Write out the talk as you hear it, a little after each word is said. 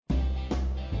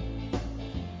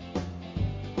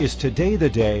Is today the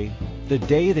day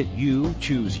that you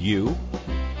choose you?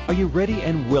 Are you ready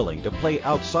and willing to play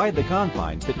outside the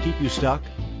confines that keep you stuck?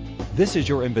 This is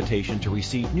your invitation to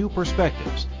receive new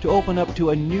perspectives, to open up to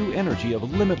a new energy of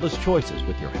limitless choices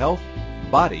with your health,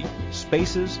 body,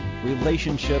 spaces,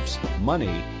 relationships,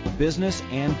 money, business,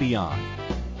 and beyond.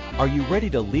 Are you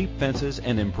ready to leap fences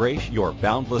and embrace your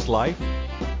boundless life?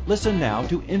 Listen now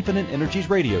to Infinite Energies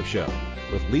Radio Show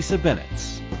with Lisa Bennett.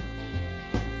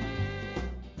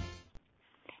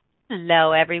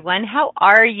 Hello, everyone. How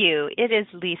are you? It is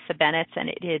Lisa Bennett, and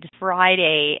it is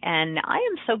Friday, and I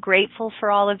am so grateful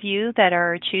for all of you that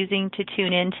are choosing to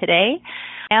tune in today.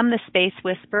 I am the Space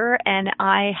Whisperer, and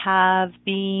I have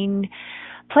been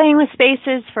playing with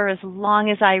spaces for as long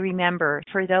as I remember.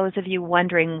 For those of you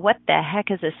wondering what the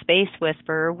heck is a Space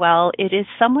Whisperer, well, it is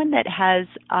someone that has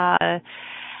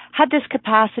had this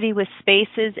capacity with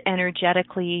spaces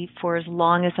energetically for as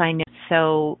long as I know.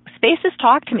 So spaces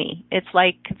talk to me. It's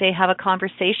like they have a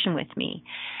conversation with me.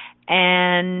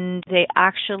 And they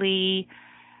actually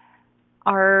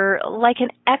are like an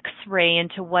X-ray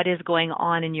into what is going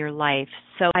on in your life.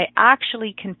 So I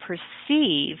actually can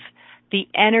perceive the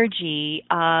energy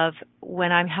of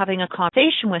when I'm having a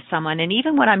conversation with someone, and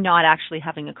even when I'm not actually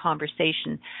having a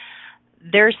conversation,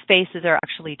 their spaces are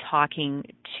actually talking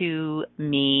to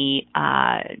me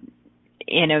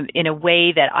in a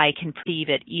way that I can perceive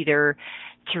it, either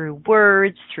through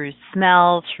words, through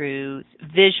smell, through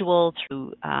visual,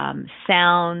 through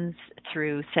sounds,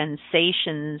 through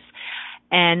sensations.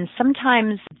 And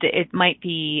sometimes it might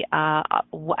be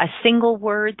a single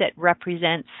word that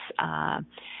represents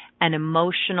an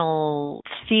emotional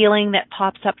feeling that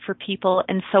pops up for people.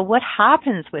 And so what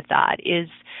happens with that is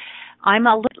I'm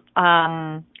a little,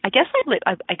 I guess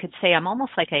I could say I'm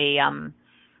almost like a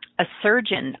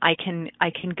surgeon. I can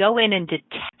go in and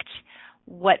detect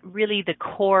what really the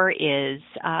core is.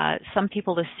 Some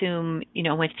people assume,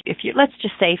 if you, let's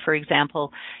just say, for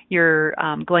example, you're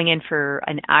going in for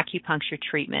an acupuncture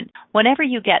treatment. Whenever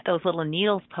you get those little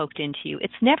needles poked into you,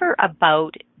 it's never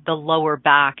about the lower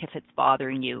back if it's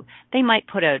bothering you. They might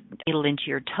put a needle into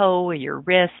your toe or your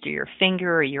wrist or your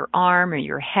finger or your arm or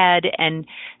your head. And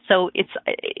so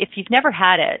if you've never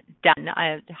had it done,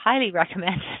 I highly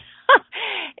recommend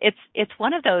It's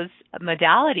one of those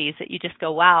modalities that you just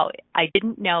go, wow, I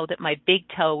didn't know that my big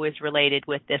toe was related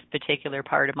with this particular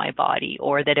part of my body,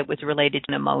 or that it was related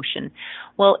to an emotion.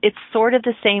 Well, it's sort of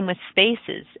the same with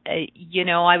spaces. I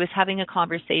was having a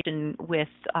conversation with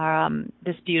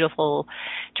this beautiful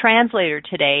translator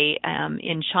today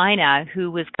in China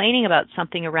who was complaining about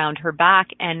something around her back,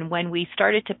 and when we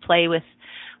started to play with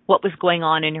what was going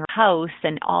on in her house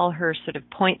and all her sort of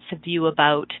points of view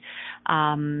about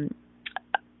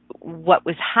what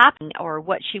was happening or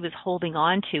what she was holding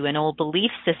on to, an old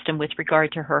belief system with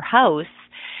regard to her house,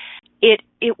 it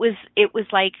was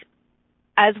like,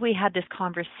 as we had this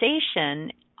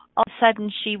conversation, all of a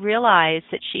sudden she realized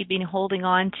that she'd been holding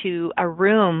on to a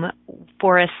room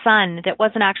for a son that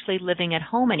wasn't actually living at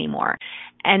home anymore.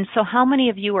 And so how many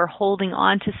of you are holding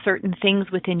on to certain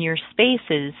things within your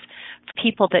spaces for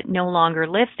people that no longer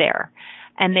live there?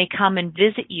 And they come and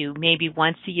visit you maybe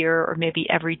once a year or maybe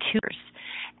every 2 years.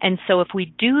 And so if we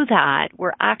do that,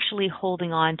 we're actually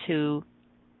holding on to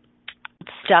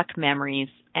stuck memories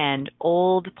and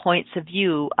old points of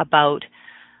view about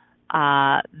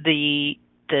the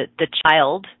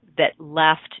child that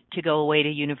left to go away to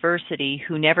university,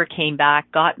 who never came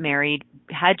back, got married,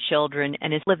 had children,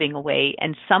 and is living away.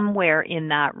 And somewhere in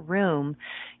that room,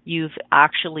 you've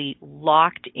actually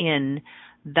locked in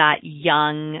that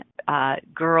young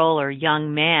girl or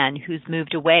young man who's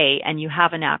moved away, and you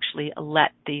haven't actually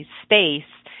let the space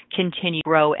continue to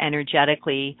grow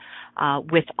energetically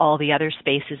with all the other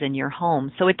spaces in your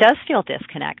home. So it does feel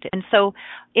disconnected. And so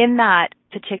in that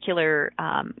particular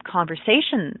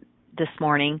conversation this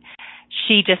morning,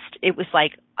 it was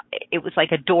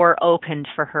like a door opened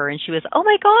for her, and she was, oh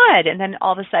my God. And then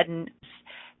all of a sudden,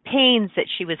 pains that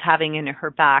she was having in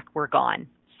her back were gone.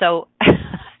 So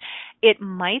it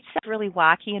might sound really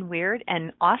wacky and weird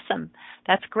and awesome.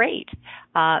 That's great.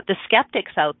 The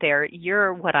skeptics out there,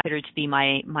 you're what I consider to be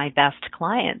my best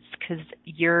clients, because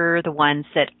you're the ones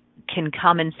that can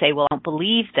come and say, well, I don't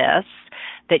believe this,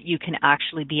 that you can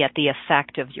actually be at the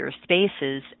effect of your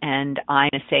spaces. And I'm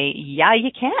going to say, yeah,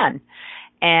 you can.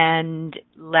 And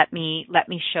let me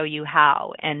show you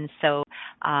how. And so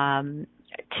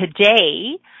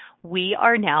today we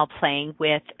are now playing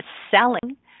with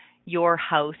selling your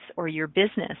house or your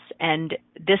business. And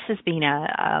this has been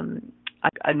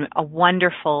a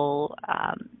wonderful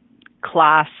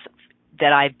class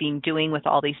that I've been doing with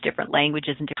all these different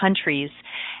languages and countries.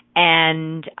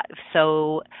 And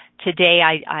so today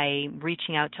I'm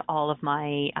reaching out to all of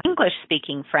my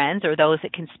English-speaking friends or those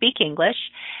that can speak English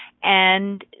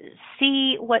and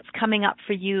see what's coming up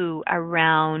for you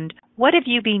around what have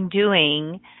you been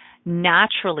doing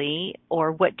naturally,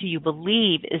 or what do you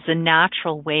believe is a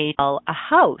natural way to sell a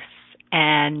house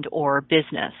and or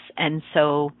business. And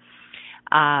so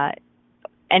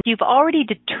and you've already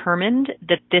determined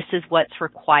that this is what's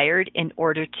required in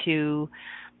order to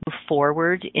move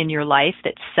forward in your life,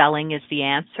 that selling is the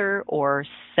answer or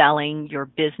selling your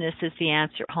business is the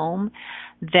answer at home,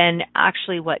 then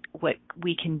actually what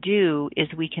we can do is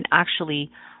we can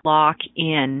actually lock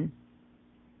in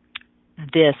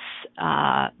this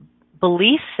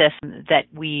belief system that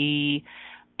we,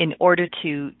 in order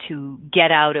to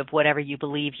get out of whatever you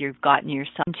believe you've gotten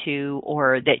yourself into,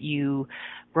 or that you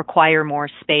require more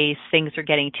space, things are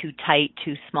getting too tight,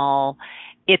 too small,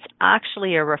 it's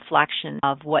actually a reflection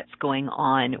of what's going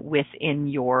on within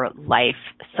your life.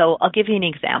 So I'll give you an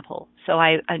example. So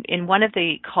in one of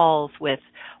the calls with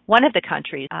one of the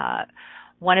countries,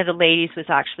 one of the ladies was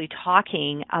actually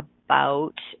talking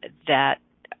about that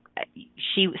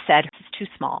she said it's too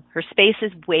small. Her space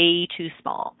is way too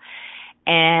small.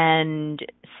 And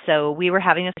so we were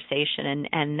having a conversation,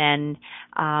 and then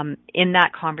in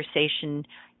that conversation,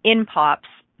 in pops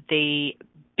the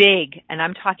big, and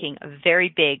I'm talking a very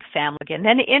big family, and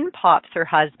then in pops her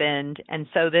husband, and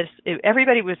so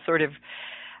everybody was sort of,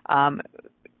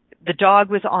 the dog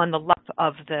was on the lap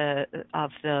of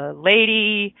the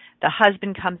lady. The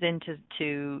husband comes in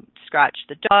to scratch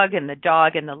the dog, and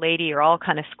the lady are all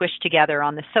kind of squished together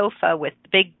on the sofa, with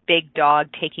the big dog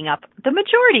taking up the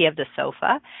majority of the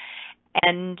sofa.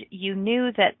 And you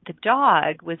knew that the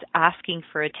dog was asking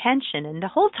for attention, and the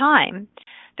whole time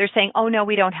they're saying, "Oh no,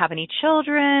 we don't have any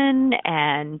children,"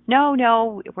 and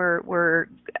no, we're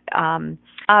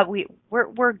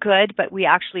good, but we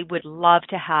actually would love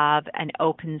to have an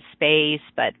open space,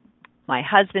 but my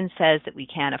husband says that we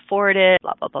can't afford it,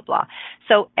 blah, blah, blah, blah.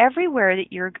 So everywhere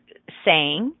that you're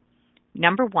saying,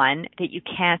 number one, that you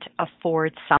can't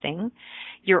afford something,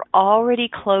 you're already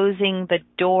closing the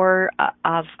door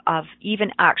of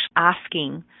even actually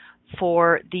asking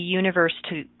for the universe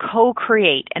to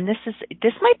co-create. And this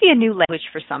might be a new language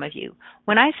for some of you.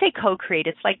 When I say co-create,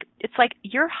 it's like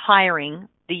you're hiring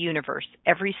the universe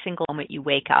every single moment you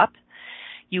wake up.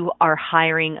 You are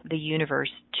hiring the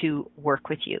universe to work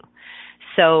with you.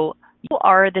 So you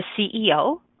are the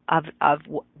CEO of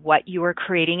what you are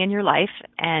creating in your life.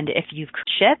 And if you've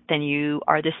created shit, then you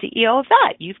are the CEO of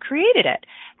that. You've created it.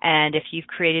 And if you've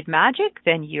created magic,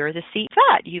 then you're the CEO of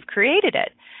that. You've created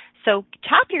it. So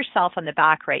tap yourself on the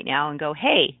back right now and go,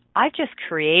 hey, I've just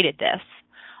created this.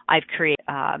 I've created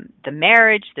the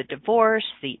marriage, the divorce,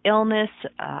 the illness,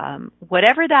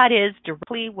 whatever that is,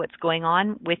 directly what's going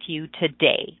on with you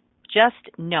today.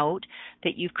 Just note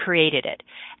that you've created it.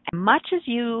 As much as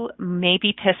you may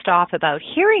be pissed off about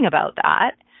hearing about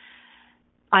that,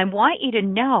 I want you to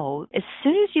know, as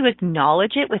soon as you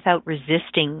acknowledge it without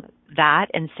resisting that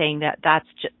and saying that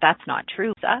that's not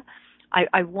true,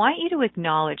 I want you to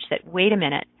acknowledge that, wait a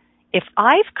minute, if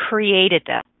I've created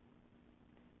this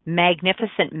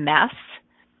magnificent mess,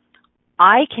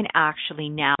 I can actually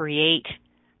now create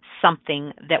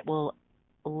something that will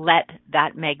let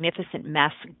that magnificent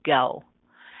mess go.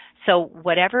 So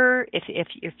whatever,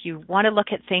 if you want to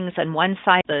look at things on one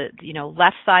side, the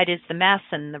left side is the mess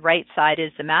and the right side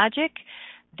is the magic,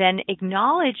 then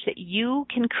acknowledge that you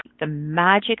can create the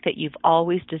magic that you've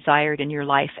always desired in your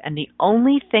life. And the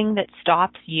only thing that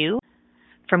stops you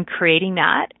from creating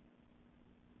that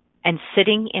and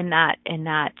sitting in that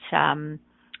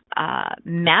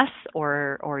mess,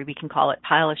 or we can call it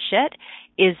pile of shit,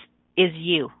 is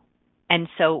you. And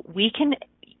so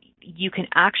you can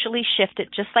actually shift it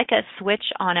just like a switch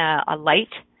on a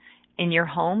light in your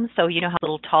home. So you know how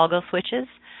little toggle switches?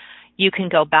 You can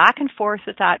go back and forth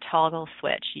with that toggle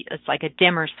switch. It's like a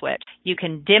dimmer switch. You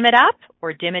can dim it up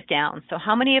or dim it down. So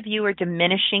how many of you are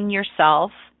diminishing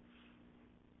yourself?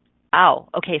 Oh,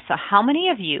 okay. So how many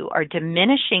of you are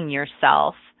diminishing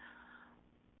yourself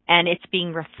and it's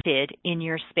being reflected in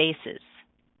your spaces?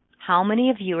 How many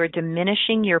of you are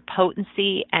diminishing your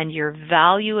potency and your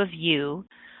value of you?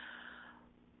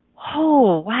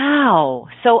 Oh, wow.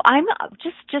 So I'm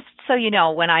just so you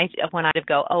know, when I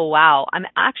go, oh, wow, I'm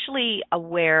actually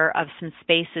aware of some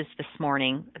spaces this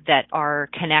morning that are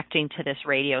connecting to this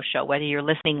radio show. Whether you're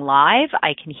listening live,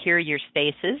 I can hear your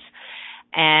spaces,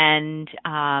 and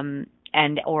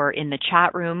or in the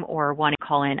chat room, or want to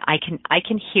call in, I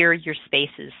can hear your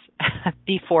spaces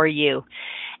before you.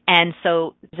 And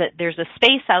so there's a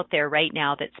space out there right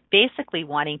now that's basically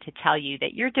wanting to tell you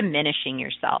that you're diminishing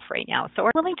yourself right now. So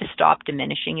we're willing to stop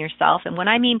diminishing yourself. And what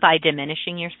I mean by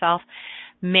diminishing yourself,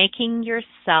 making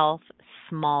yourself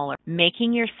smaller,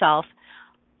 making yourself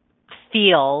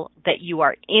feel that you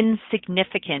are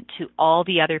insignificant to all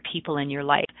the other people in your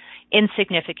life,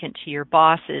 insignificant to your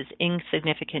bosses,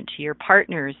 insignificant to your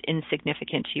partners,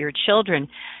 insignificant to your children,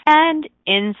 and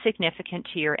insignificant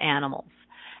to your animals.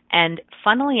 And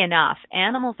funnily enough,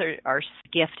 animals are a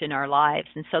gift in our lives.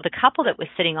 And so the couple that was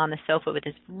sitting on the sofa with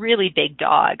this really big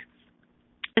dog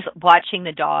is watching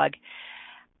the dog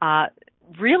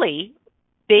really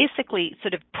basically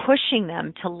sort of pushing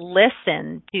them to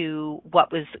listen to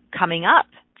what was coming up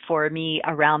for me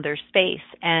around their space.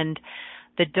 And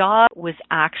the dog was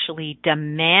actually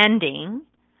demanding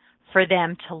for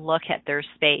them to look at their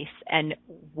space and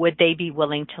would they be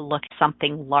willing to look at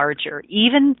something larger,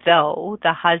 even though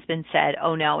the husband said,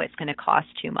 oh no, it's going to cost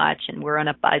too much and we're on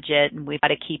a budget and we've got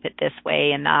to keep it this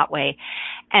way and that way.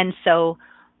 And so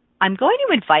I'm going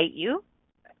to invite you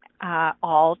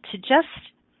all to just,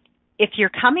 if you're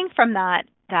coming from that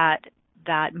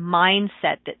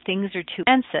mindset that things are too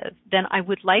expensive, then I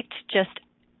would like to just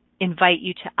invite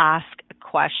you to ask a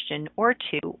question or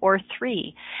two or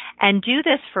three and do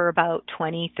this for about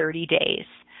 20, 30 days.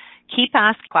 Keep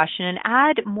asking questions and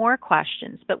add more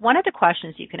questions. But one of the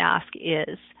questions you can ask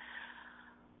is,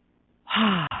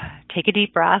 take a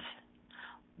deep breath.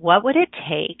 What would it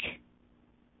take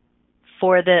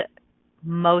for the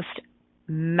most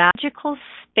magical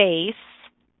space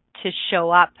to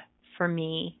show up for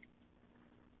me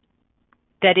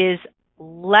that is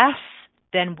less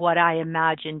than what I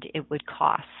imagined it would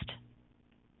cost?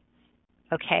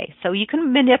 Okay, so you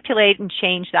can manipulate and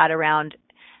change that around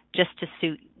just to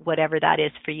suit whatever that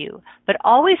is for you. But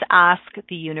always ask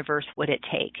the universe what it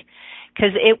take,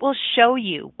 because it will show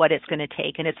you what it's going to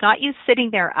take. And it's not you sitting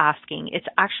there asking, it's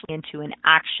actually into an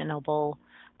actionable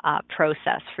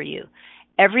process for you.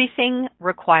 Everything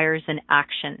requires an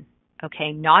action,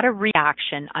 okay? Not a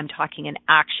reaction. I'm talking an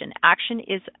action. Action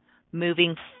is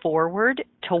moving forward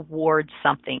towards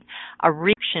something. A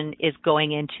reaction is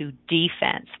going into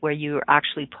defense, where you're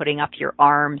actually putting up your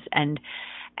arms and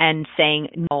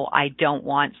saying, no, I don't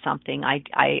want something.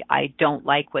 I don't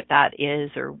like what that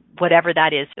is, or whatever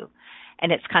that is.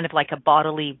 And it's kind of like a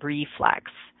bodily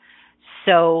reflex.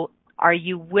 So are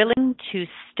you willing to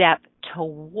step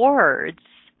towards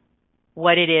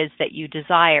what it is that you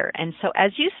desire? And so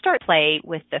as you start to play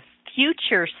with the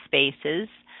future spaces,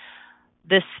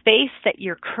 the space that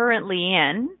you're currently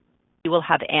in, you will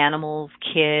have animals,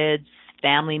 kids,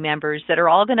 family members that are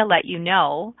all going to let you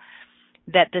know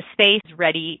that the space is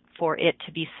ready for it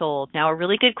to be sold. Now, a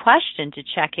really good question to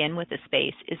check in with the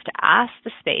space is to ask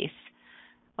the space,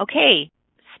 okay,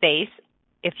 space,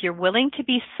 if you're willing to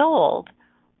be sold,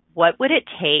 what would it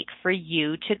take for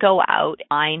you to go out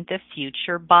and find the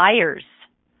future buyers?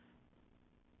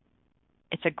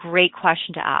 It's a great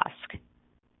question to ask.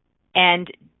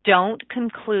 And don't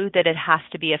conclude that it has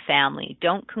to be a family.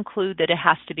 Don't conclude that it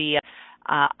has to be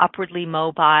a upwardly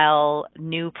mobile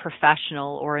new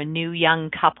professional or a new young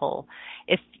couple.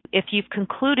 If you've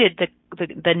concluded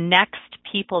the next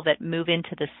people that move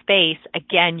into the space,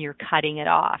 again, you're cutting it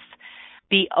off.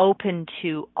 Be open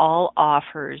to all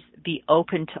offers. Be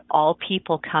open to all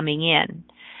people coming in.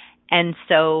 And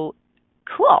so,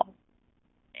 cool.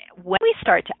 When we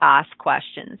start to ask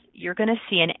questions, you're going to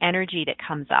see an energy that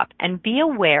comes up, and be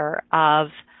aware of,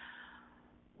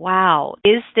 wow,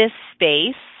 is this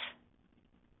space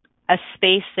a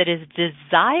space that is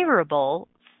desirable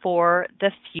for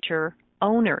the future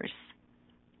owners?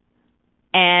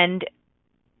 And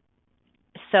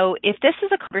so if this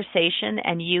is a conversation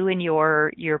and you and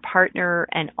your partner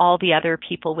and all the other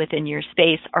people within your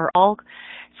space are all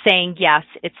saying, yes,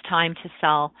 it's time to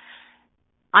sell,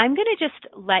 I'm going to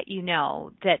just let you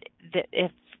know that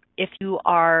if you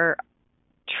are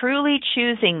truly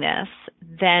choosing this,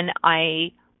 then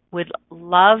I would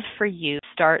love for you to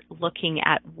start looking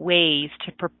at ways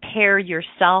to prepare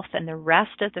yourself and the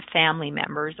rest of the family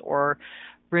members or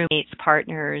roommates,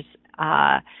 partners,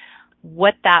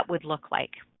 what that would look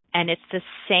like. And it's the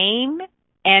same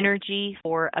energy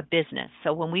for a business.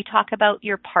 So when we talk about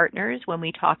your partners, when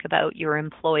we talk about your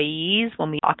employees,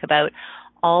 when we talk about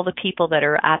all the people that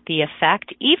are at the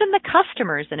effect, even the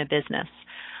customers in a business,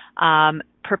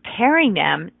 preparing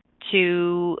them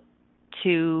to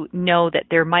know that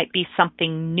there might be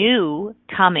something new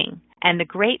coming. And the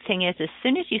great thing is, as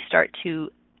soon as you start to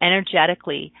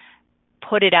energetically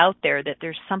put it out there that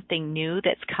there's something new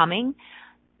that's coming,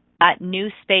 that new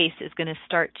space is going to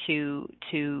start to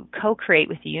co-create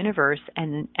with the universe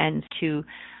and to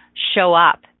show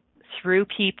up through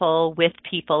people, with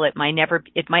people. It might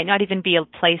not even be a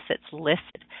place that's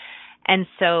listed. And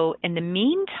so in the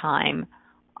meantime,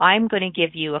 I'm going to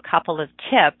give you a couple of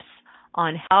tips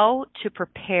on how to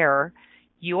prepare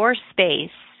your space,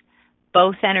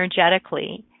 both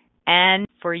energetically and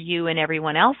for you and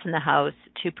everyone else in the house,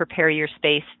 to prepare your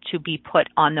space to be put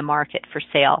on the market for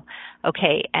sale.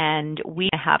 Okay, and we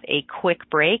have a quick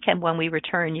break, and when we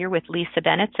return, you're with Lisa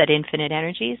Bennett at Infinite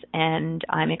Energies, and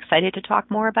I'm excited to talk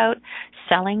more about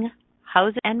selling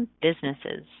houses and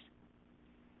businesses.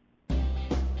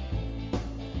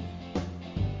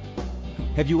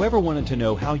 Have you ever wanted to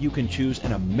know how you can choose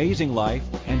an amazing life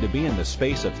and to be in the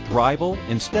space of thrival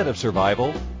instead of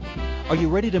survival? Are you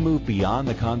ready to move beyond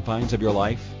the confines of your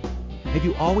life? Have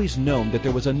you always known that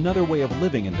there was another way of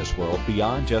living in this world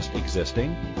beyond just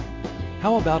existing?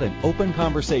 How about an open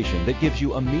conversation that gives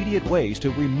you immediate ways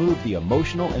to remove the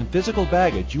emotional and physical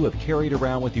baggage you have carried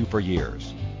around with you for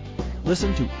years?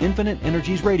 Listen to Infinite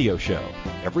Energies Radio Show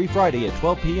every Friday at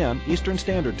 12 p.m. Eastern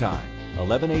Standard Time,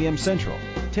 11 a.m. Central,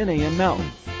 10 a.m.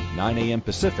 Mountain, 9 a.m.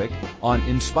 Pacific on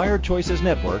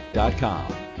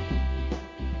InspiredChoicesNetwork.com.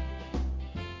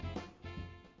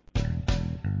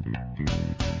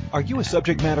 Are you a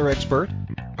subject matter expert?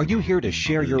 Are you here to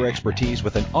share your expertise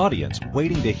with an audience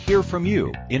waiting to hear from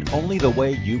you in only the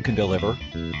way you can deliver?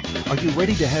 Are you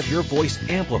ready to have your voice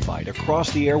amplified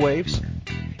across the airwaves?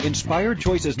 Inspired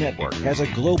Choices Network has a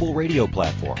global radio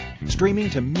platform streaming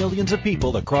to millions of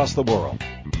people across the world.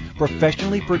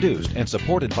 Professionally produced and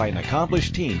supported by an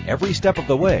accomplished team every step of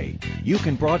the way, you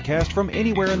can broadcast from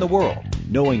anywhere in the world,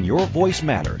 knowing your voice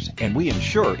matters, and we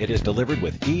ensure it is delivered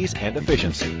with ease and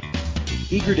efficiency.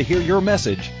 Eager to hear your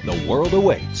message? The world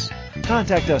awaits.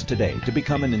 Contact us today to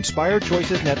become an Inspired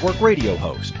Choices Network radio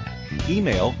host.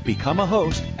 Email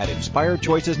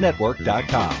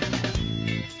becomeahost@inspiredchoicesnetwork.com.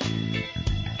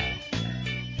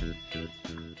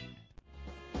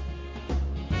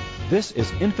 This is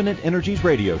Infinite Energies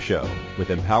Radio Show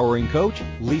with empowering coach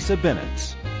Lisa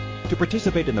Bennett. To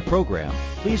participate in the program,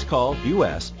 please call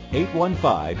U.S.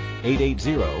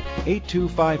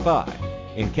 815-880-8255.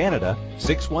 In Canada,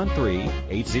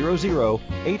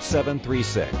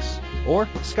 613-800-8736. Or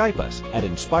Skype us at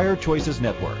Inspired Choices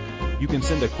Network. You can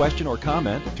send a question or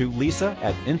comment to Lisa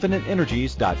at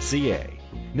infiniteenergies.ca.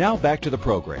 Now back to the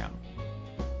program.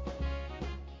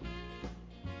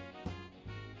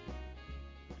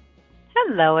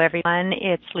 Hello, everyone.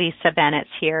 It's Lisa Bennett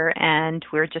here, and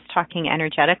we're just talking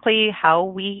energetically how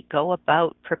we go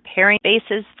about preparing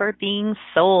spaces for being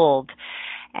sold.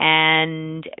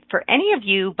 And for any of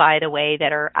you, by the way,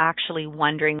 that are actually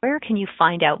wondering, where can you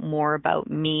find out more about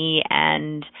me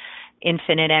and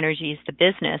Infinite Energies, the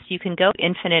business, you can go to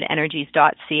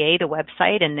infiniteenergies.ca, the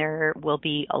website, and there will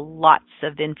be lots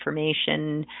of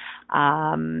information.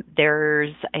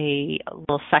 There's a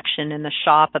little section in the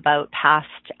shop about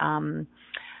past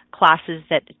classes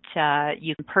that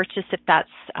you can purchase if that's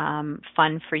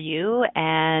fun for you.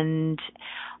 And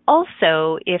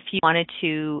also, if you wanted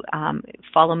to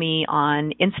follow me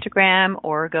on Instagram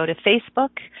or go to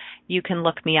Facebook, you can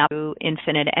look me up through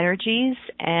Infinite Energies.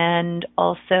 And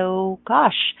also,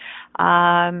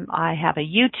 I have a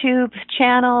YouTube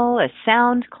channel, a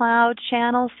SoundCloud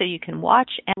channel, so you can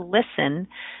watch and listen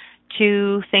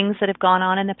to things that have gone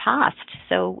on in the past.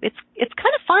 So it's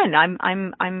kind of fun.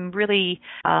 I'm really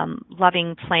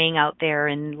loving playing out there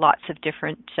in lots of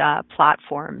different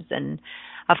platforms. And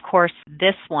of course,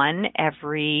 this one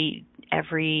every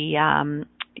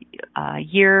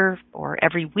year or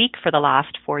every week for the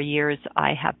last 4 years,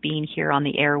 I have been here on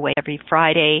the airway every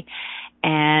Friday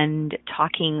and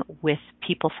talking with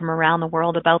people from around the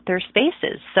world about their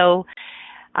spaces. So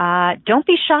don't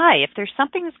be shy. If there's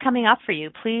something that's coming up for you,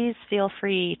 please feel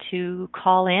free to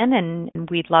call in, and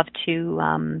we'd love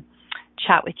to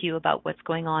chat with you about what's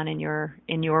going on in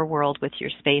your world with your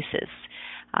spaces.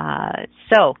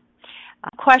 So,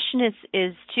 question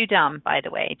is too dumb, by the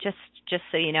way. Just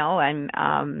so you know,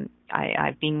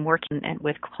 I've been working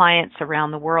with clients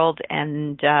around the world,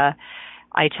 and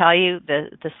I tell you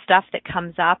the stuff that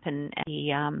comes up and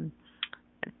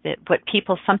what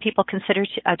some people consider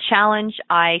a challenge,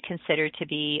 I consider to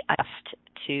be a gift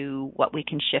to what we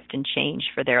can shift and change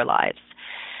for their lives.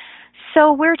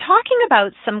 So we're talking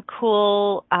about some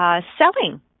cool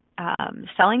selling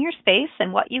your space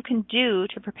and what you can do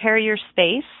to prepare your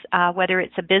space, whether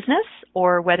it's a business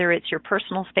or whether it's your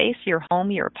personal space, your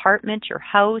home, your apartment, your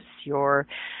house,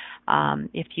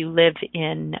 if you live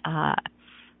in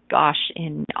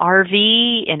in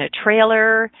RV, in a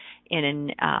trailer,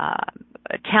 in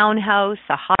townhouse,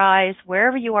 a high-rise,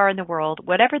 wherever you are in the world,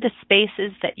 whatever the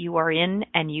spaces that you are in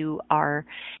and you are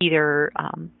either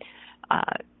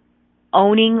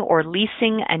owning or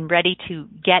leasing and ready to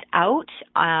get out,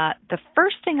 the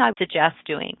first thing I would suggest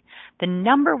doing, the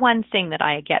number one thing that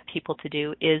I get people to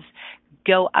do is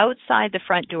go outside the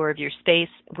front door of your space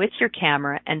with your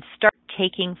camera and start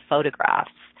taking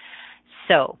photographs.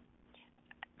 So,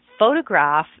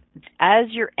 photograph as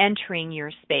you're entering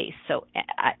your space. So,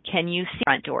 can you see the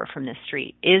front door from the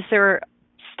street? Is there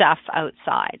stuff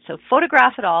outside? So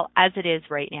photograph it all as it is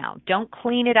right now. Don't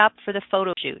clean it up for the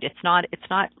photo shoot. It's not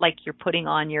like you're putting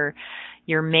on your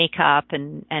makeup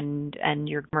and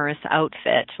your glamorous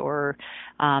outfit or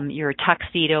your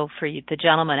tuxedo for the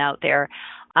gentleman out there.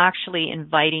 Actually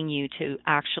inviting you to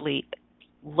actually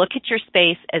look at your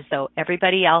space as though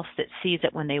everybody else that sees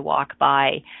it when they walk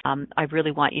by. I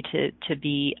really want you to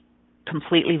be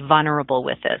completely vulnerable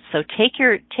with this. So take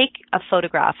a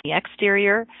photograph of the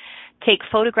exterior. Take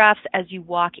photographs as you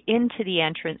walk into the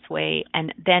entranceway,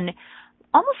 and then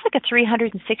almost like a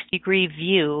 360-degree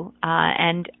view.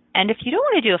 And if you don't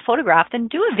want to do a photograph, then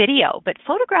do a video. But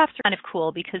photographs are kind of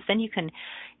cool because then you can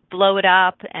blow it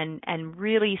up and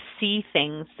really see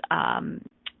things.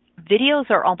 Videos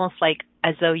are almost like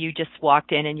as though you just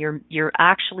walked in and you're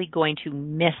actually going to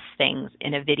miss things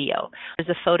in a video. As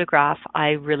a photograph, I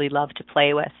really love to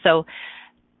play with. So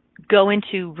go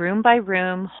into room by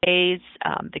room, the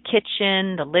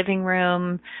kitchen, the living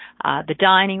room, the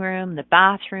dining room, the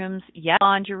bathrooms,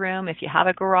 laundry room. If you have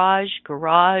a garage,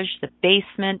 the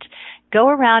basement. Go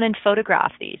around and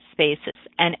photograph these spaces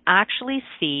and actually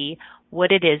see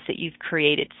what it is that you've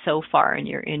created so far in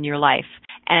your life.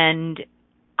 And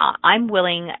I'm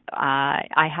willing,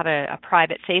 I have a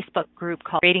private Facebook group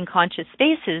called Creating Conscious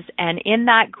Spaces, and in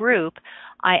that group,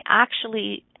 I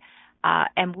actually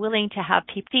am willing to have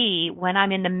people see when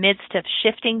I'm in the midst of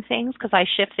shifting things, because I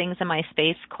shift things in my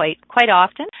space quite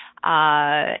often.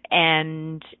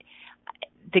 And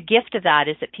the gift of that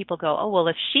is that people go, oh, well,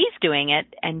 if she's doing it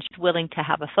and she's willing to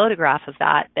have a photograph of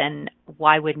that, then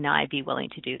why wouldn't I be willing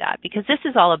to do that? Because this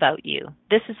is all about you.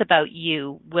 This is about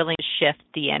you willing to shift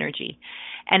the energy.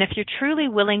 And if you're truly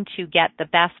willing to get the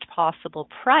best possible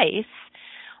price,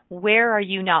 where are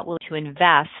you not willing to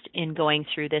invest in going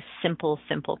through this simple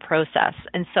process?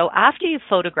 And so after you've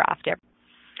photographed it,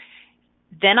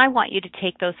 then I want you to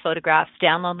take those photographs,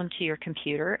 download them to your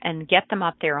computer, and get them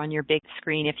up there on your big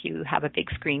screen if you have a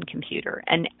big screen computer,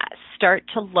 and start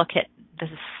to look at the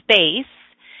space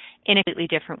in a completely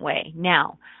different way.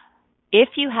 Now, if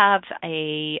you have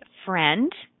a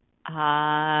friend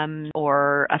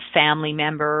or a family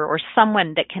member or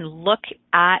someone that can look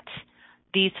at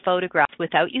these photographs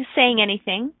without you saying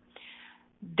anything,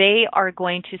 they are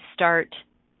going to start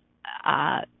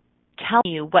telling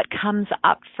you what comes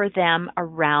up for them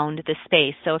around the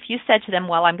space. So if you said to them,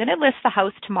 well, I'm going to list the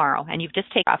house tomorrow, and you've just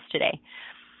taken off today,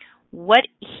 what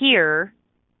here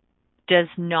does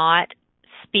not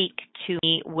speak to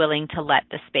me willing to let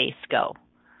the space go?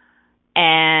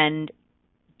 And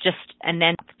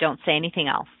then don't say anything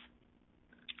else.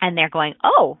 And they're going,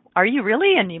 oh, are you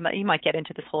really? And you might get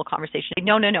into this whole conversation.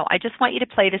 No. I just want you to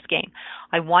play this game.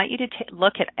 I want you to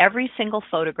look at every single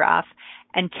photograph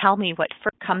and tell me what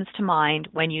first comes to mind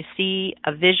when you see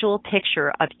a visual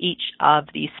picture of each of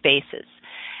these spaces.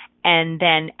 And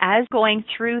then as going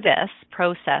through this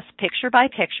process, picture by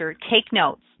picture, take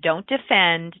notes. Don't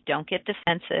defend. Don't get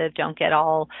defensive. Don't get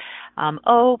all,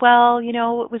 oh, well,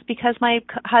 it was because my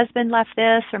husband left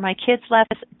this or my kids left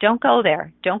this. Don't go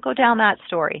there. Don't go down that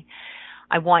story.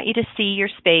 I want you to see your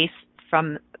space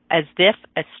from as if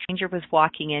a stranger was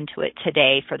walking into it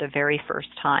today for the very first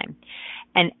time.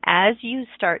 And as you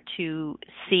start to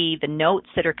see the notes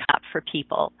that are cut for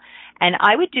people, and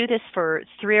I would do this for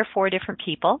 3 or 4 different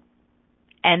people,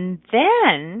 and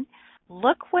then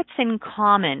look what's in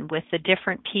common with the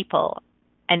different people,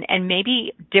 and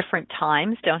maybe different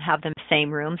times, don't have them in the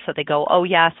same room, so they go, oh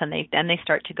yes, and then they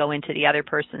start to go into the other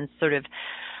person's sort of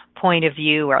point of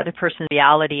view or other person's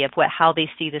reality of how they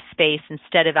see the space,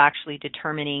 instead of actually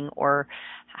determining or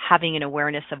having an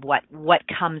awareness of what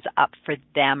comes up for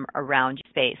them around your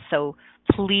space. So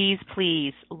please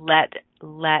let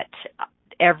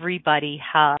everybody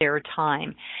have their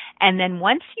time. And then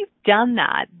once you've done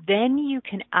that, then you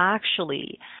can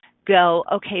actually go,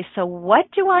 okay, so what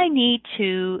do I need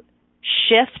to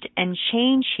shift and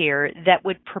change here that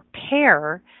would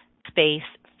prepare space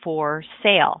for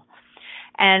sale?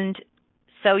 And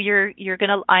so you're going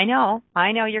to, I know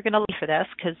you're going to leave for this,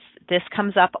 because this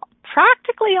comes up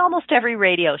practically almost every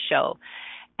radio show.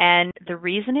 And the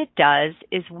reason it does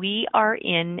is we are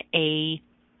in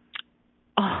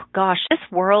this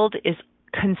world is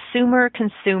consumer,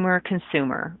 consumer,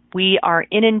 consumer. We are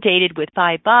inundated with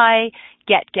buy,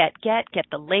 get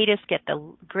the latest, get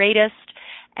the greatest.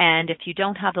 And if you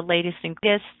don't have the latest and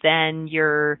greatest, then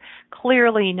you're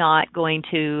clearly not going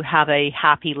to have a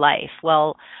happy life.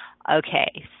 Well,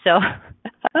 okay, so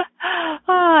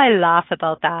I laugh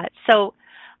about that. So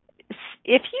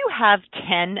if you have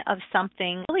 10 of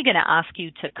something, I'm really going to ask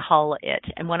you to cull it.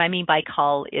 And what I mean by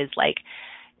cull is like,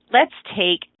 let's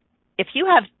take, if you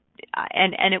have,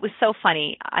 and it was so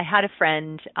funny. I had a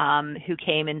friend who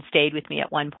came and stayed with me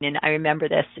at one point, and I remember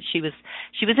this. She was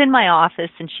in my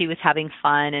office and she was having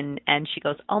fun, and she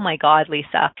goes, "Oh my God,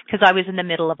 Lisa," because I was in the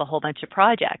middle of a whole bunch of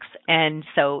projects, and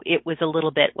so it was a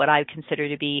little bit what I consider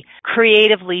to be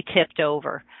creatively tipped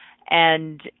over.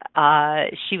 And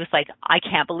she was like, "I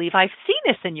can't believe I've seen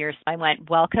this in yours." I went,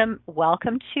 welcome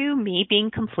to me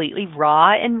being completely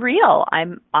raw and real.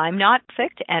 I'm not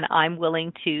perfect, and I'm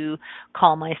willing to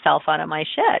call myself out of my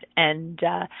shit. And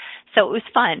so it was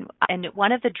fun. And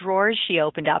one of the drawers she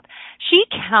opened up, she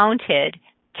counted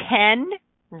 10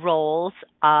 rolls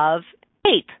of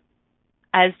tape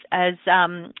as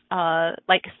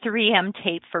like 3M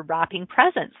tape for wrapping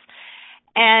presents.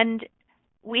 And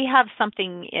we have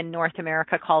something in North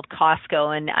America called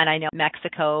Costco, and I know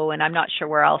Mexico, and I'm not sure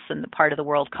where else in the part of the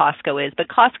world Costco is, but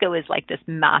Costco is like this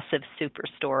massive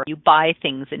superstore. You buy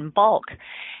things in bulk.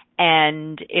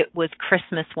 And it was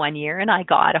Christmas one year, and I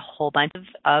got a whole bunch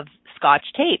of Scotch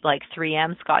tape, like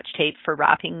 3M Scotch tape for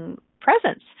wrapping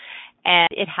presents. And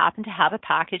it happened to have a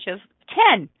package of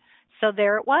 10. So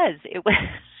there it was.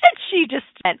 She just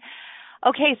went,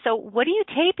 "Okay, so what are you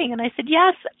taping?" And I said,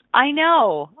 "Yes, I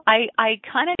know. I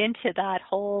kind of into that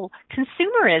whole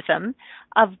consumerism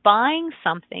of buying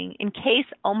something in case,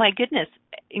 oh my goodness,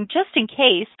 just in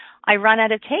case I run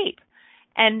out of tape."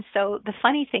 And so the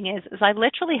funny thing is I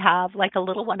literally have like a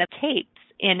little one of tapes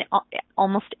in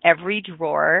almost every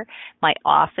drawer, my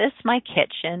office, my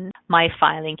kitchen, my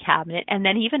filing cabinet, and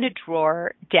then even a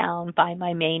drawer down by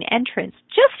my main entrance,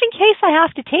 just in case I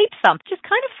have to tape something. Just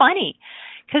kind of funny,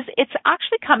 because it's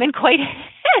actually come in quite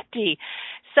handy.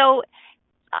 So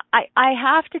I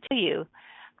have to tell you,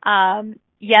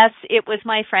 yes, it was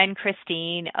my friend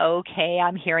Christine. Okay,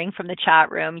 I'm hearing from the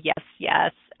chat room.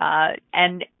 Yes.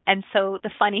 And so the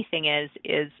funny thing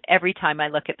is every time I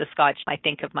look at the Scotch, I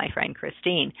think of my friend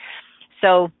Christine.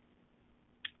 So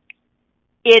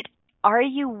are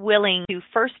you willing to,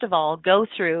 first of all, go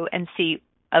through and see,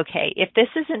 okay, if this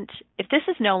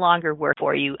is no longer work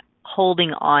for you,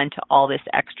 holding on to all this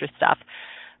extra stuff,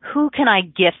 who can I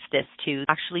gift this to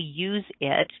actually use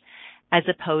it, as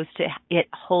opposed to it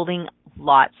holding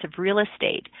lots of real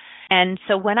estate? And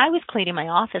so when I was cleaning my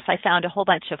office, I found a whole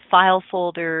bunch of file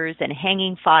folders and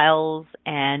hanging files,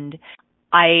 and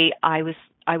I was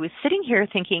sitting here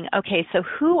thinking, okay, so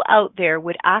who out there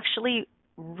would actually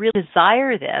really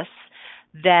desire this,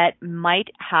 that might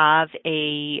have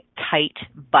a tight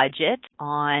budget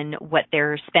on what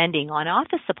they're spending on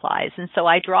office supplies? And so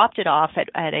I dropped it off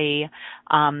at a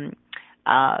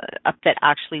that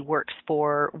actually works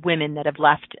for women that have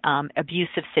left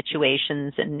abusive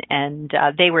situations, and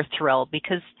they were thrilled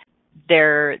because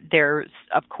their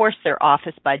of course their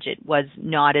office budget was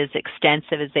not as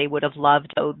extensive as they would have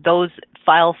loved. So those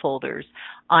file folders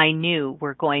I knew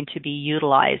were going to be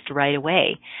utilized right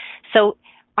away. So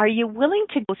are you willing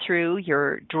to go through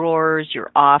your drawers,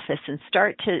 your office, and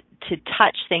start to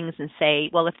touch things and say,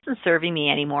 well, if it's not serving me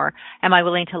anymore, am I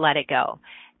willing to let it go?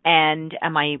 And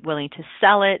am I willing to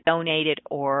sell it, donate it,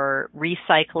 or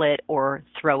recycle it, or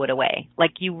throw it away?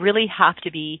 Like, you really have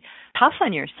to be tough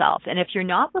on yourself. And if you're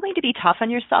not willing to be tough on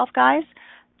yourself, guys,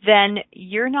 then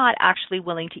you're not actually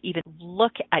willing to even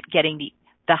look at getting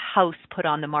the house put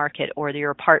on the market, or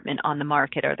your apartment on the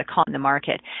market, or the car on the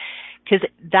market. Because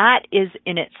that is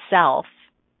in itself,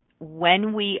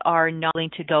 when we are not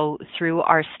willing to go through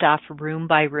our stuff room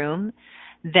by room,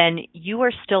 then you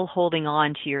are still holding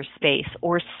on to your space,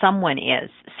 or someone is.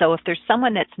 So if there's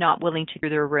someone that's not willing to do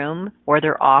their room or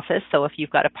their office, so if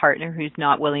you've got a partner who's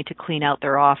not willing to clean out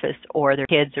their office, or their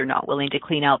kids are not willing to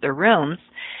clean out their rooms,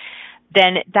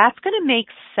 then that's going to make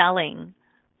selling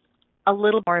a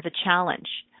little more of a challenge.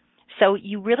 So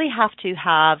you really have to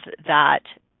have that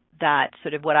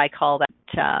sort of what I call that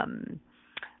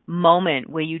moment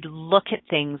where you look at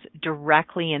things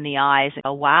directly in the eyes and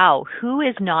go, wow, who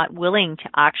is not willing to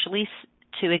actually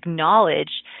to acknowledge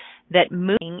that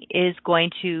moving is going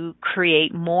to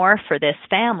create more for this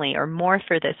family, or more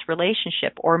for this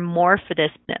relationship, or more for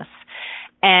this business?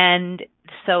 And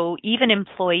so even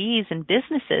employees and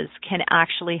businesses can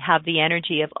actually have the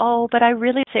energy of, oh, but I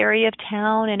really like this area of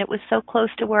town, and it was so close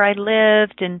to where I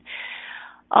lived, and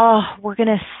oh, we're going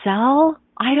to sell?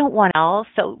 I don't want to sell.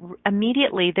 So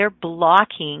immediately they're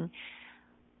blocking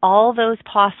all those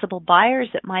possible buyers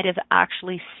that might have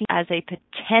actually seen as a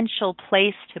potential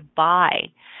place to buy.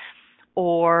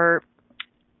 Or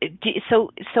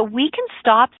so we can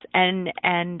stop,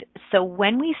 and so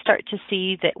when we start to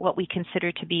see that what we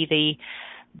consider to be the,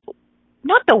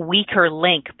 not the weaker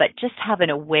link, but just have an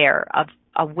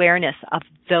awareness of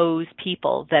those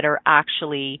people that are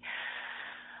actually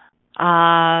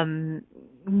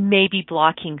maybe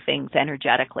blocking things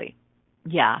energetically.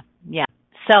 Yeah.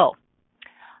 So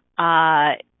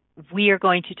we are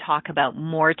going to talk about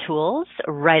more tools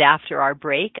right after our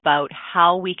break about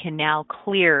how we can now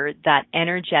clear that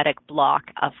energetic block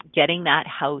of getting that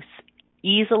house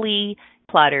easily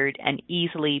cluttered and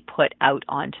easily put out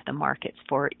onto the markets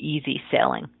for easy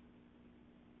selling.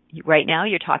 Right now,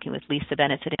 you're talking with Lisa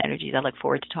Bennett at Energies. I look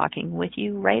forward to talking with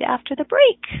you right after the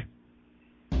break.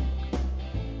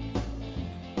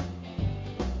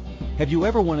 Have you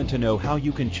ever wanted to know how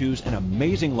you can choose an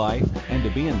amazing life and to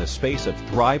be in the space of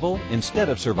thrival instead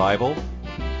of survival?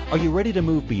 Are you ready to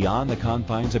move beyond the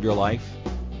confines of your life?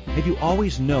 Have you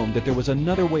always known that there was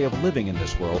another way of living in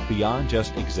this world beyond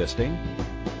just existing?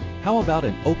 How about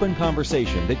an open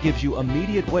conversation that gives you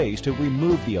immediate ways to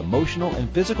remove the emotional and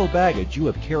physical baggage you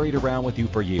have carried around with you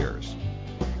for years?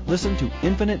 Listen to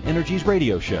Infinite Energies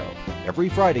Radio Show every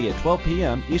Friday at 12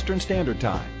 p.m. Eastern Standard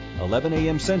Time, 11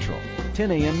 a.m. Central, 10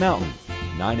 a.m. Mountain,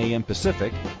 9 a.m.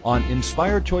 Pacific on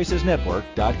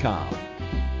InspiredChoicesNetwork.com.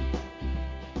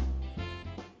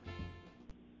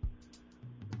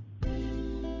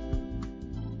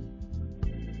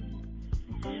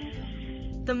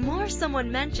 The more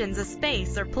someone mentions a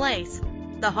space or place,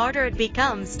 the harder it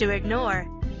becomes to ignore.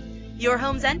 Your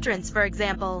home's entrance, for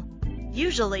example.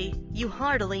 Usually, you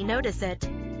hardly notice it.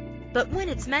 But when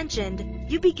it's mentioned,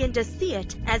 you begin to see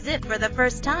it as if for the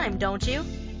first time, don't you?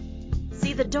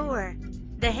 See the door,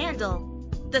 the handle,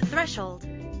 the threshold.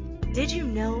 Did you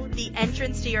know the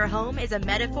entrance to your home is a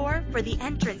metaphor for the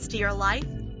entrance to your life?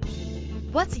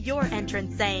 What's your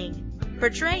entrance saying,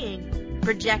 portraying,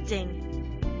 projecting?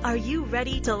 Are you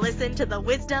ready to listen to the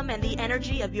wisdom and the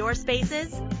energy of your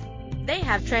spaces? They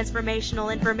have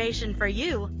transformational information for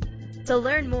you. To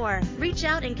learn more, reach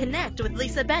out and connect with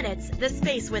Lisa Bennett's The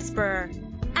Space Whisperer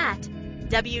at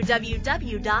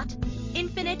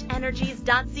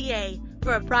www.infiniteenergies.ca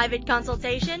for a private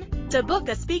consultation, to book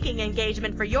a speaking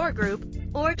engagement for your group,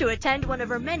 or to attend one of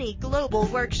her many global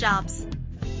workshops.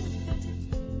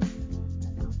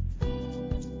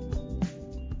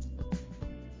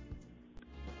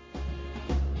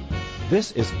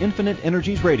 This is Infinite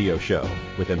Energies Radio Show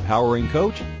with empowering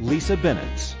coach Lisa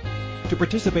Bennett. To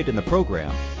participate in the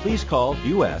program, please call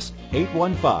U.S.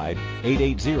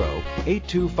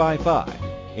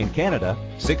 815-880-8255. In Canada,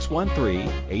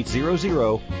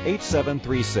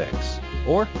 613-800-8736.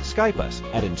 Or Skype us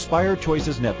at Inspired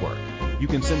Choices Network. You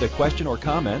can send a question or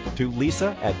comment to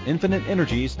Lisa at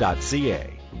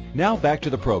infiniteenergies.ca. Now back to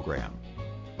the program.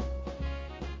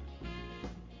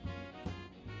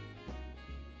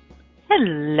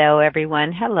 Hello,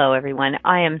 everyone.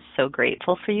 I am so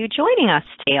grateful for you joining us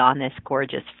today on this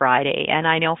gorgeous Friday. And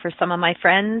I know for some of my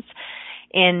friends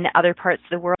in other parts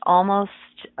of the world, almost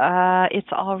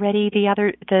it's already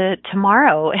the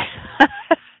tomorrow.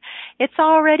 It's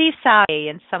already Saturday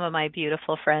in some of my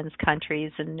beautiful friends'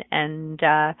 countries, and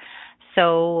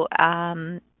so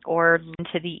or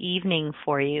into the evening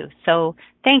for you. So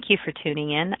thank you for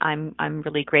tuning in. I'm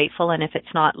really grateful. And if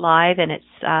it's not live and it's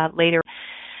later.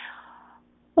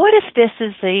 What if this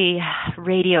is the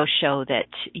radio show that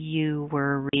you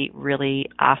were really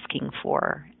asking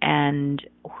for? And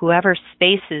whoever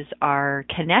spaces are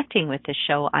connecting with the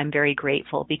show, I'm very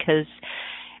grateful, because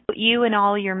you and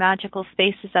all your magical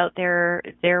spaces out there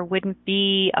wouldn't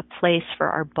be a place for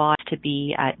our bodies to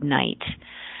be at night.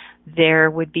 There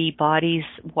would be bodies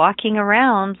walking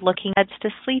around looking beds to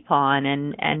sleep on,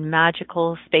 and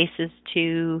magical spaces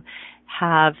to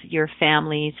have your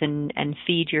families and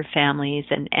feed your families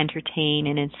and entertain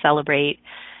and celebrate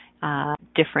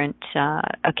different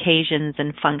occasions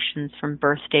and functions, from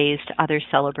birthdays to other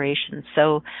celebrations.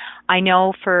 So I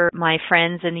know for my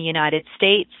friends in the United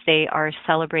States, they are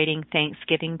celebrating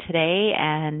Thanksgiving today,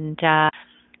 and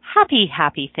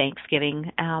happy Thanksgiving.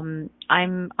 I'm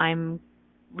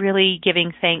really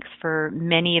giving thanks for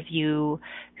many of you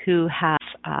who have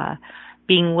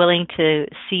being willing to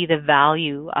see the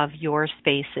value of your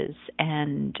spaces.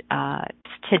 And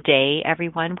today,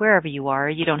 everyone, wherever you are,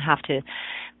 you don't have to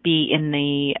be in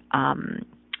the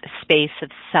space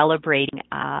of celebrating.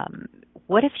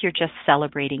 What if you're just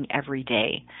celebrating every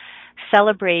day?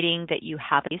 Celebrating that you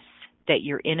have a space, that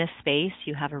you're in a space,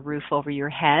 you have a roof over your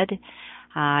head.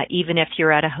 Even if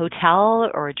you're at a hotel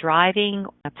or driving,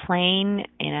 a plane,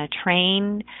 in a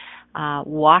train,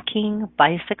 walking,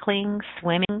 bicycling,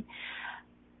 swimming,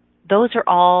 those are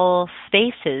all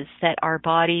spaces that our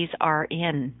bodies are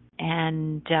in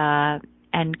and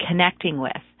connecting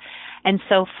with. And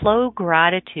so flow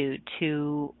gratitude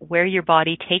to where your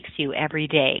body takes you every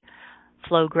day.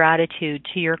 Flow gratitude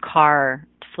to your car,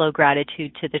 flow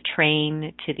gratitude to the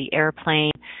train, to the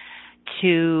airplane,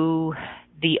 to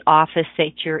the office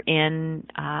that you're in,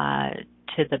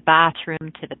 to the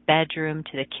bathroom, to the bedroom,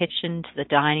 to the kitchen, to the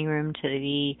dining room, to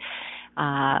the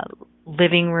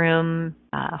living room,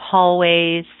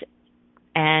 hallways,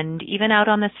 and even out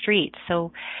on the street.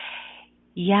 So,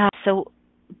 so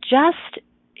just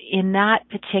in that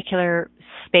particular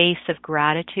space of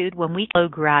gratitude, when we flow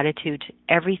gratitude to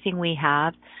everything we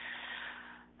have,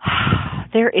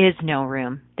 there is no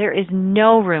room. There is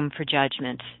no room for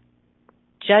judgment.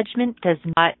 Judgment does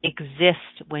not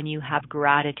exist when you have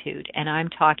gratitude. And I'm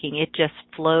talking, it just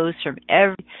flows from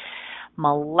every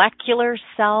molecular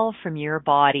cell from your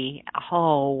body.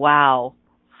 Oh, wow.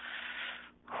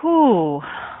 Whew.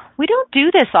 We don't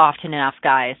do this often enough,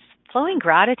 guys. Flowing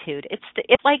gratitude.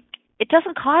 It's like, it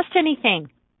doesn't cost anything.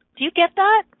 Do you get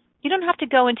that? You don't have to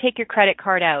go and take your credit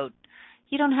card out.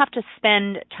 You don't have to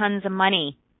spend tons of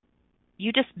money.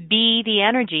 You just be the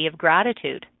energy of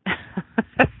gratitude.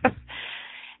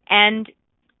 And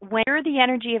when you're the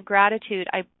energy of gratitude,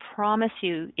 I promise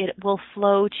you, it will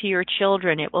flow to your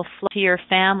children. It will flow to your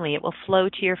family. It will flow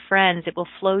to your friends. It will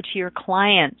flow to your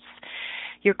clients.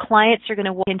 Your clients are going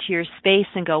to walk into your space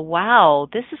and go, wow,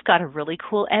 this has got a really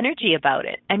cool energy about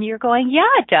it. And you're going, yeah,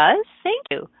 it does. Thank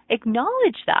you.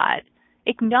 Acknowledge that.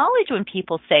 Acknowledge when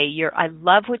people say, I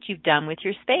love what you've done with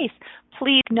your space.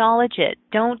 Please acknowledge it.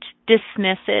 Don't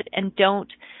dismiss it, and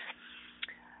don't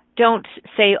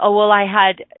say, oh, well, I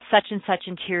had such and such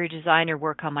interior designer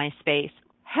work on my space.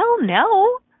 Hell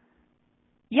no.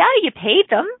 Yeah, you paid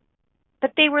them,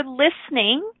 but they were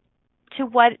listening to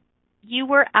what you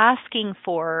were asking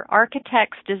for.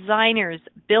 Architects, designers,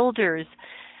 builders,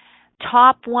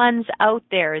 top ones out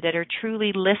there that are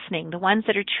truly listening, the ones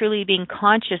that are truly being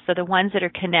conscious are the ones that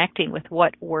are connecting with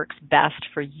what works best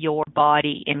for your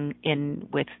body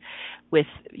with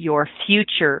your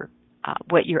future,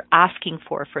 what you're asking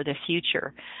for the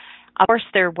future. Of course,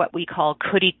 they're what we call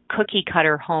cookie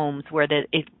cutter homes, where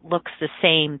it looks the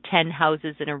same, 10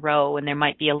 houses in a row, and there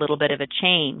might be a little bit of a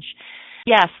change.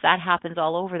 Yes, that happens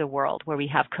all over the world where we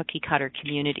have cookie cutter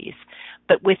communities.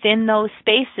 But within those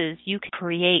spaces, you can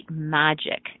create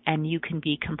magic, and you can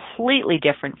be completely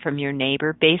different from your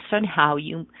neighbor based on how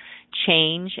you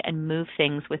change and move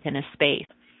things within a space.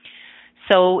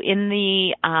 So in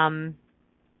the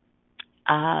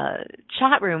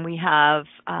chat room, we have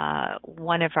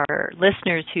one of our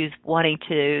listeners who's wanting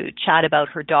to chat about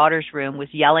her daughter's room, was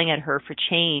yelling at her for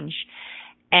change,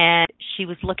 and she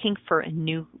was looking for a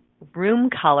new room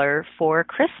color for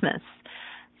Christmas.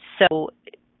 So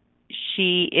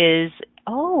she is,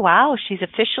 oh wow, she's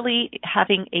officially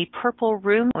having a purple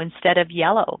room instead of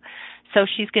yellow. So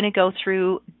she's going to go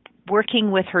through working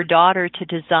with her daughter to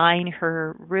design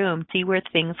her room, see where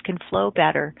things can flow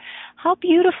better. How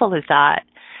beautiful is that?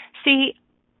 See,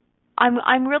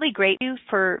 I'm really grateful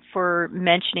for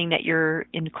mentioning that you're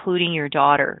including your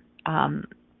daughter,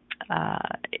 and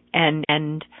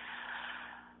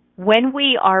when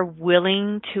we are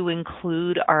willing to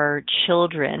include our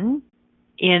children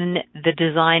in the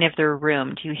design of their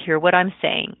room, do you hear what I'm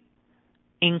saying?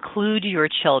 Include your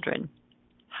children.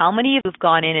 How many of you have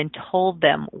gone in and told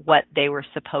them what they were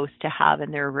supposed to have in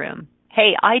their room?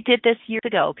 Hey, I did this years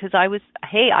ago because I was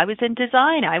in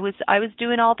design. I was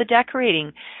doing all the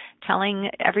decorating,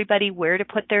 telling everybody where to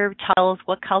put their tiles,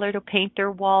 what color to paint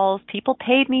their walls. People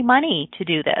paid me money to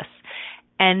do this.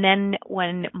 And then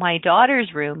when my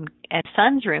daughter's room and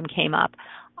son's room came up,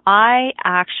 I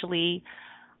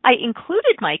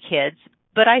included my kids,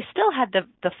 but I still had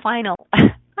the final I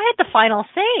had the final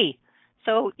say.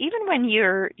 So even when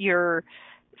you're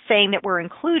saying that we're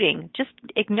including, just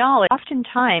acknowledge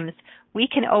oftentimes we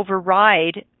can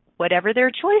override whatever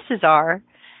their choices are.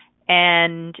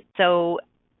 And so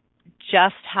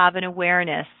just have an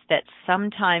awareness that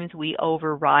sometimes we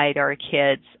override our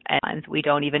kids and we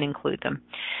don't even include them.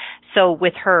 So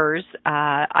with hers,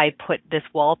 I put this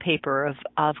wallpaper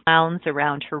of clowns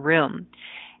around her room,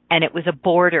 and it was a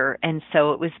border, and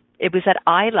so it was at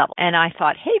eye level. And I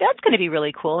thought, hey, that's going to be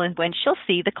really cool. And when she'll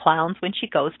see the clowns when she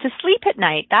goes to sleep at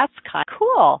night, that's kind of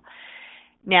cool.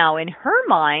 Now, in her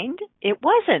mind, it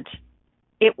wasn't.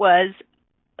 It was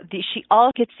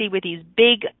all could see were these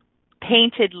big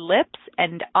painted lips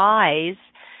and eyes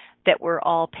that were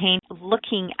all painted,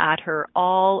 looking at her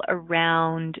all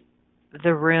around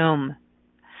the room.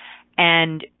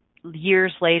 And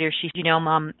years later, she said,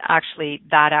 Mom, actually,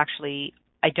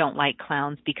 I don't like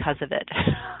clowns because of it.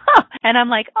 And I'm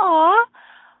like, oh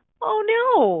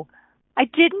no. I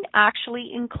didn't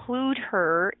actually include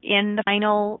her in the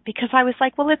final because I was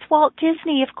like, well, it's Walt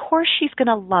Disney. Of course she's going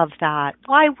to love that.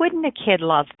 Why wouldn't a kid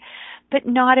love it? But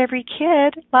not every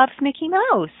kid loves Mickey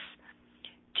Mouse.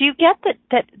 Do you get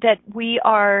that we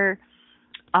are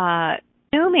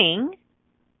assuming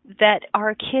that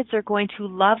our kids are going to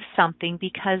love something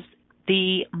because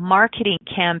the marketing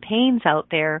campaigns out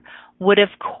there would, of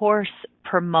course,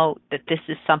 promote that this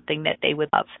is something that they would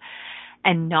love.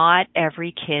 And not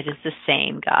every kid is the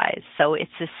same, guys. So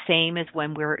it's the same as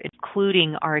when we're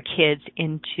including our kids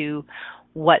into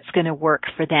what's going to work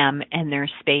for them and their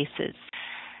spaces.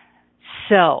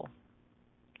 So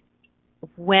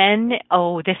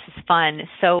this is fun.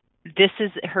 So this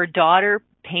is her daughter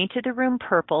painted the room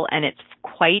purple, and it's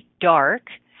quite dark.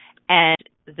 And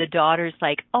the daughter's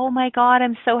like, oh my God,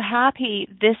 I'm so happy.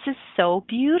 This is so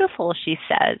beautiful, she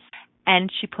says.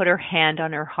 And she put her hand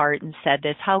on her heart and said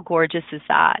this, how gorgeous is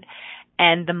that?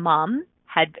 And the mom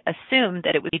had assumed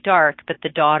that it would be dark, but the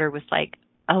daughter was like,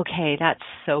 okay, that's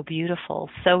so beautiful.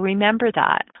 So remember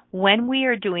that. When we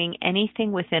are doing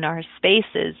anything within our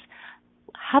spaces,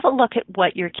 have a look at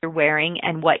what you're wearing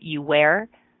and what you wear.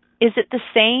 Is it the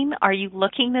same? Are you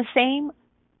looking the same?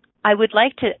 I would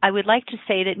like to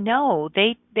say that no,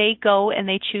 they go and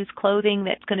they choose clothing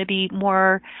that's going to be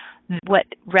more what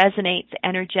resonates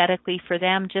energetically for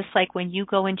them. Just like when you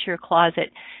go into your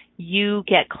closet, you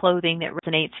get clothing that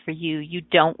resonates for you. You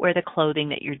don't wear the clothing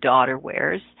that your daughter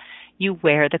wears. You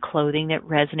wear the clothing that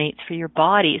resonates for your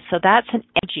body. So that's an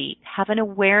energy. Have an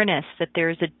awareness that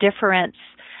there's a different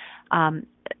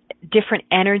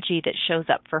energy that shows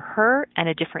up for her and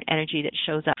a different energy that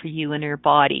shows up for you in your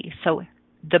body. So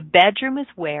the bedroom is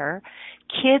where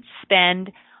kids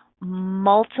spend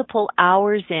multiple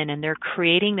hours in, and they're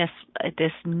creating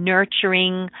this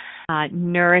nurturing,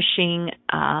 nourishing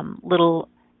little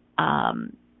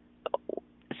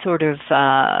sort of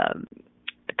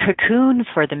cocoon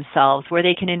for themselves, where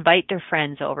they can invite their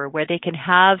friends over, where they can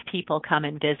have people come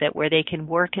and visit, where they can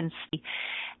work and see.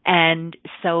 And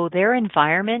so their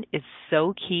environment is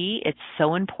so key. It's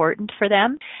so important for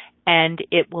them, and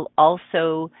it will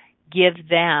also give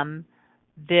them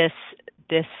this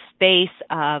space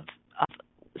of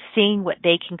seeing what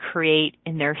they can create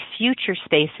in their future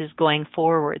spaces going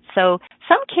forward. So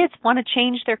some kids want to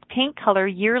change their paint color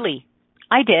yearly.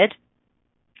 I did.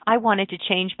 I wanted to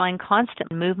change mine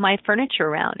constantly, move my furniture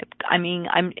around. I mean,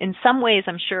 in some ways,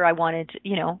 I'm sure I wanted,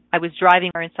 I was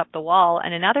driving parents up the wall,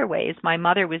 and in other ways, my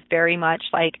mother was very much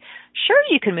like, sure,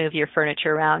 you can move your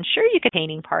furniture around. Sure, you could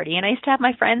painting party. And I used to have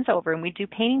my friends over, and we'd do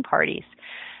painting parties.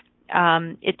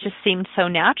 It just seemed so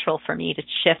natural for me to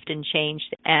shift and change.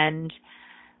 And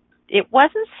it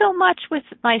wasn't so much with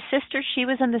my sister. She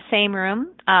was in the same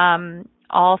room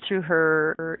all through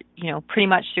her, pretty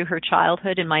much through her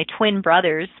childhood. And my twin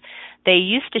brothers, they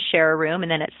used to share a room.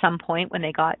 And then at some point when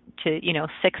they got to,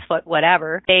 6 foot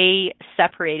whatever, they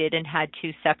separated and had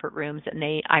 2 separate rooms. And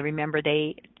I remember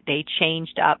they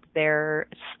changed up their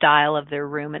style of their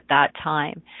room at that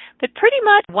time. But pretty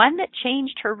much one that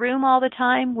changed her room all the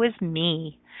time was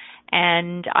me.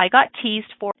 And I got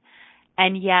teased for it.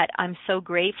 And yet I'm so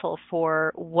grateful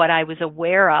for what I was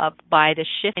aware of by the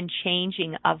shift and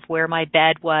changing of where my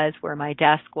bed was, where my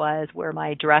desk was, where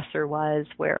my dresser was,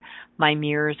 where my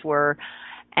mirrors were.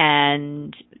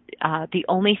 And the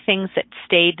only things that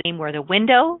stayed the same were the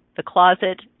window, the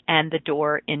closet, and the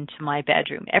door into my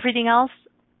bedroom. Everything else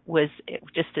was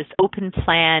just this open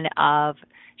plan of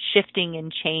shifting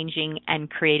and changing and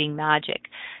creating magic.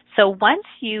 So once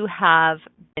you have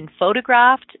been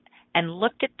photographed and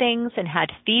looked at things and had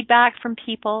feedback from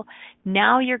people,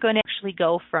 now you're going to actually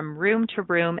go from room to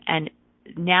room and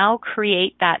now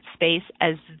create that space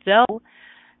as though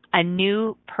a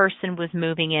new person was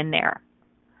moving in there.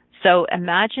 So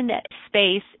imagine that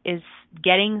space is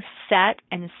getting set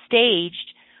and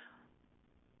staged.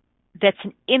 That's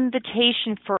an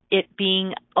invitation for it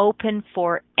being open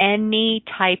for any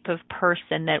type of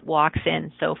person that walks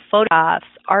in. So photographs,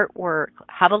 artwork,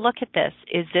 have a look at this.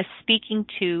 Is this speaking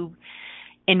to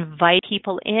invite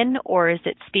people in, or is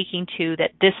it speaking to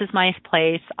that this is my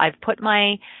place, I've put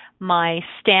my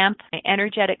stamp, my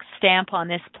energetic stamp on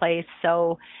this place,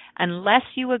 so unless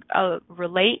you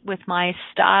relate with my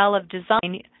style of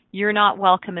design, you're not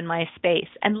welcome in my space.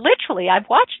 And literally, I've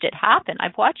watched it happen.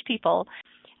 I've watched people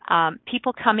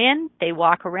People come in, they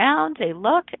walk around, they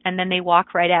look, and then they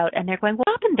walk right out, and they're going, "What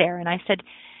happened there?" And I said,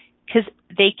 because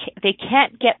they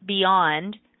can't get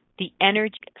beyond the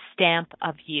energy stamp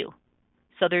of you.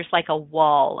 So there's like a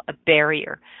wall, a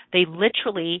barrier. They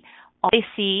literally, all they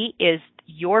see is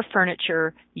your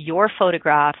furniture, your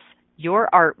photographs, your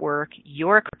artwork,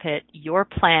 your carpet, your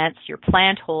plants, your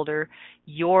plant holder,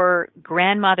 your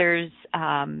grandmother's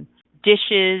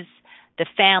dishes, the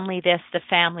family this, the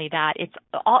family that.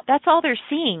 That's all they're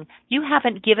seeing. You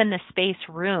haven't given the space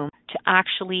room to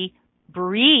actually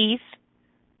breathe.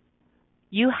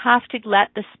 You have to let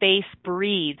the space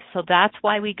breathe. So that's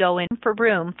why we go in for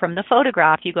room from the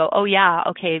photograph. You go, oh yeah,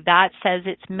 okay, that says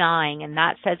it's mine, and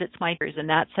that says it's my daughter's, and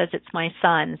that says it's my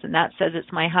son's, and that says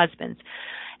it's my husband's.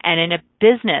 And in a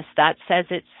business, that says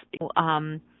it's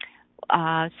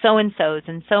so-and-so's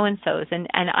and so-and-so's. And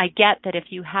I get that if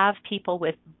you have people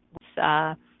with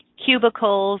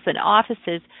cubicles and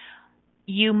offices,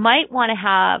 you might want to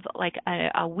have like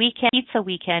a pizza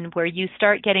weekend where you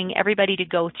start getting everybody to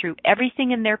go through everything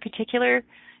in their particular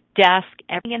desk,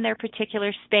 everything in their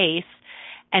particular space,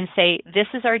 and say, this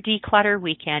is our declutter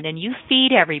weekend, and you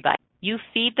feed everybody. You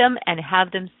feed them and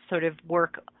have them sort of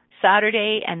work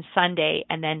Saturday and Sunday,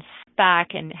 and then sit back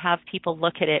and have people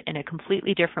look at it in a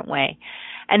completely different way.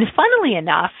 And funnily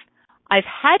enough, I've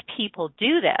had people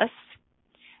do this,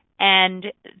 and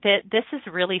this is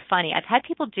really funny. I've had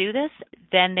people do this,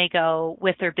 then they go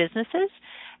with their businesses,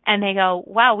 and they go,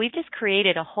 wow, we've just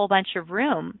created a whole bunch of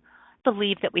room. I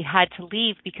believe that we had to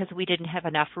leave because we didn't have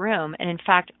enough room. And in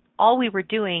fact, all we were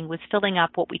doing was filling up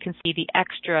what we can see, the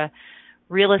extra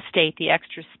real estate, the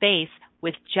extra space,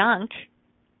 with junk.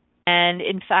 And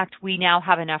in fact, we now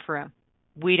have enough room.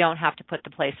 We don't have to put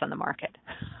the place on the market.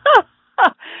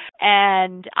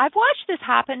 And I've watched this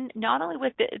happen not only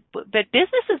with, but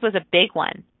businesses was a big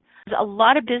one. A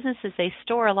lot of businesses, they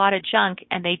store a lot of junk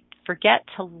and they forget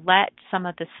to let some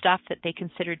of the stuff that they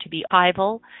consider to be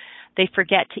archival. They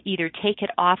forget to either take it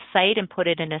off site and put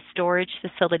it in a storage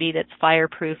facility that's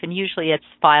fireproof, and usually it's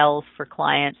files for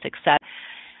clients, etc.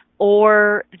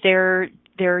 Or they're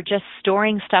just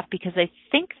storing stuff because they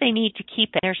think they need to keep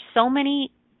it. There's so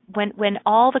many. When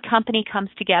all the company comes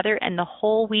together and the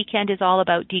whole weekend is all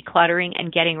about decluttering and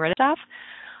getting rid of stuff,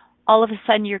 all of a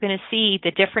sudden you're going to see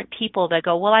the different people that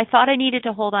go, well, I thought I needed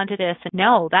to hold on to this. And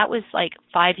no, that was like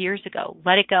 5 years ago.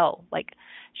 Let it go. Like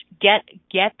get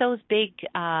those big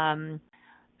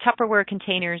Tupperware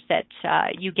containers that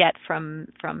you get from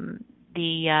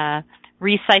the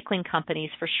recycling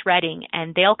companies for shredding,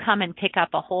 and they'll come and pick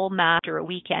up a whole mat or a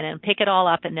weekend and pick it all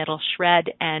up, and it'll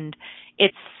shred, and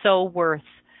it's so worth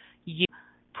you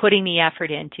putting the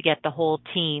effort in to get the whole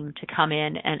team to come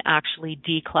in and actually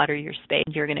declutter your space.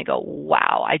 You're going to go,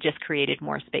 wow, I just created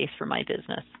more space for my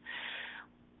business.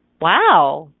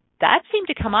 Wow, that seemed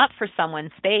to come up for someone's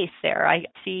space there. I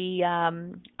see,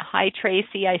 hi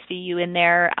Tracy, I see you in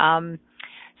there.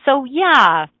 So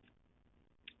yeah,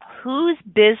 whose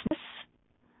business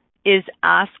is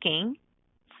asking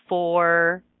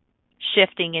for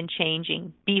shifting and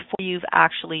changing before you've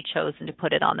actually chosen to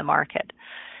put it on the market?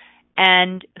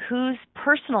 And whose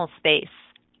personal space,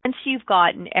 once you've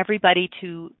gotten everybody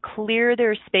to clear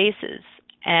their spaces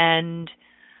and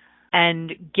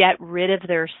get rid of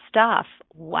their stuff,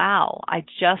 wow, I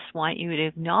just want you to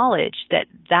acknowledge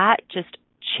that just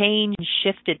changed and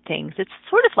shifted things. It's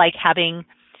sort of like having,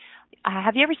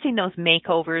 have you ever seen those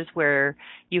makeovers where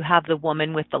you have the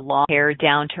woman with the long hair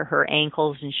down to her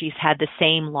ankles, and she's had the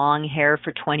same long hair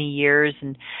for 20 years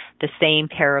and the same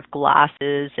pair of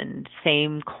glasses and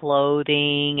same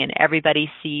clothing, and everybody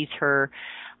sees her.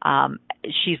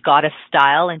 She's got a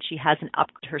style and she hasn't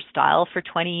upped her style for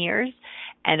 20 years.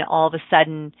 And all of a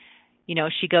sudden, you know,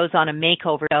 she goes on a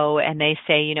makeover show and they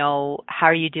say, you know, how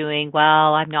are you doing?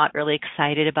 Well, I'm not really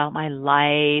excited about my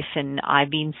life and I've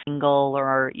been single,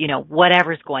 or, you know,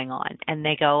 whatever's going on. And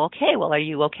they go, okay, well, are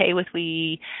you okay with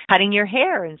cutting your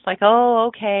hair? And it's like, oh,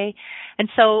 okay. And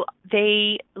so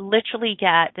they literally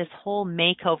get this whole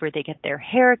makeover. They get their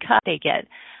hair cut, they get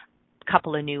a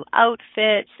couple of new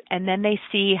outfits, and then they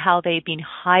see how they've been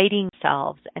hiding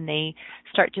themselves, and they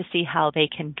start to see how they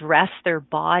can dress their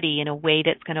body in a way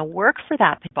that's going to work for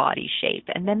that body shape,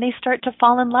 and then they start to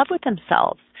fall in love with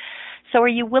themselves. So are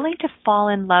you willing to fall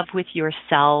in love with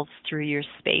yourselves through your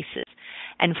spaces,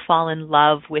 and fall in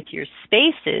love with your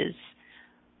spaces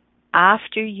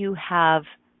after you have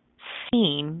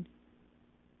seen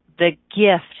the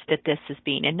gift that this has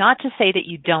been? And not to say that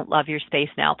you don't love your space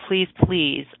now. Please,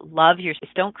 please love your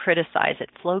space. Don't criticize it.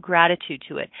 Flow gratitude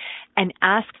to it and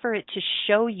ask for it to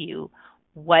show you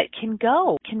what can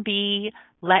go, can be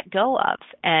let go of.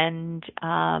 And,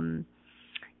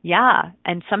 Yeah,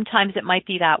 and sometimes it might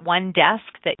be that one desk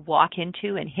that you walk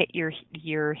into and hit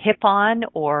your hip on,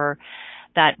 or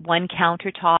that one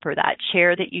countertop, or that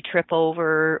chair that you trip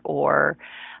over, or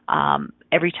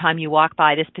every time you walk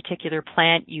by this particular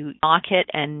plant, you knock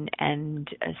it, and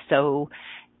so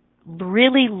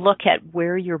really look at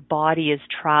where your body is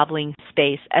traveling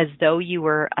space as though you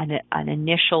were an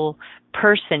initial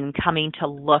person coming to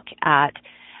look at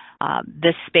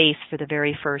this space for the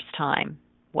very first time.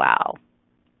 Wow.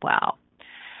 Wow.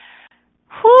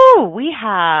 Whew,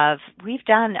 we've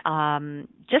done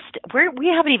we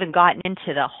haven't even gotten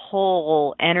into the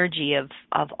whole energy of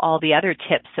all the other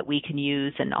tips that we can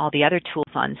use and all the other tools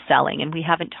on selling, and we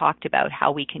haven't talked about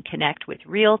how we can connect with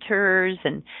realtors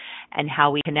and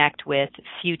how we connect with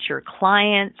future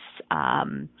clients,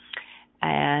 and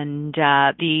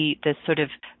the sort of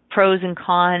pros and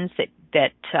cons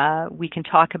that we can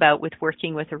talk about with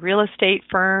working with a real estate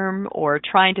firm or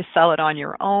trying to sell it on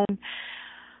your own.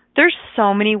 There's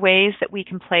so many ways that we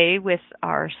can play with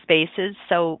our spaces.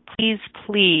 So please,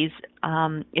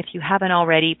 if you haven't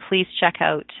already, please check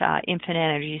out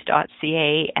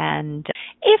infiniteenergies.ca. And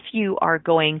if you are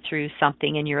going through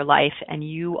something in your life and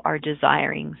you are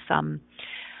desiring some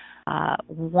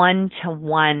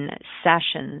one-to-one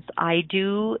sessions, I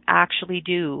do actually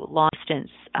do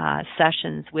long-distance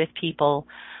sessions with people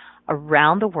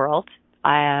around the world,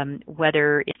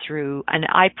 whether it's through, and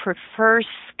I prefer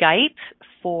Skype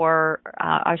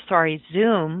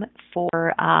Zoom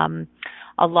for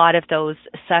a lot of those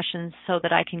sessions so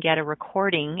that I can get a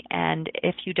recording. And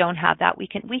if you don't have that, we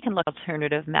can look at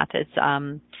alternative methods.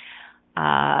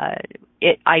 I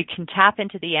can tap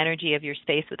into the energy of your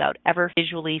space without ever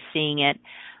visually seeing it.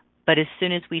 But as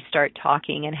soon as we start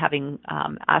talking and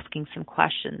asking some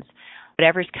questions,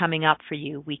 whatever's coming up for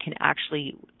you, we can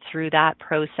actually, through that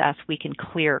process, we can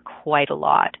clear quite a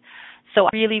lot. So I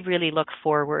really, really look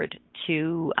forward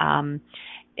to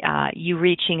you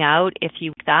reaching out if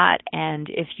you that, and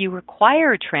if you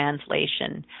require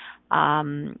translation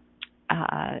in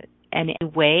any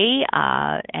way,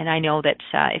 and I know that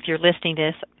if you're listening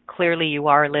to this, clearly you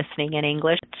are listening in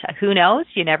English. Who knows?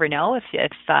 You never know. If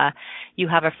you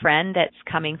have a friend that's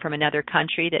coming from another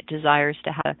country that desires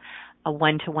to have a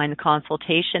one-to-one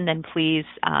consultation, then please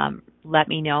let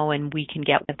me know, and we can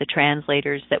get with the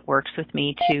translators that works with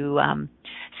me to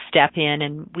step in,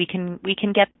 and we can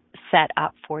get set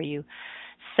up for you.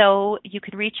 So you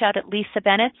can reach out at Lisa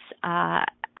Bennett at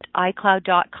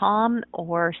iCloud.com,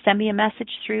 or send me a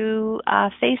message through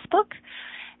Facebook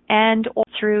or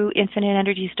through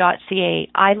infiniteenergies.ca.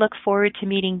 I look forward to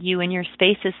meeting you in your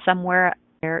spaces somewhere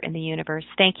in the universe.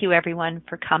 Thank you, everyone,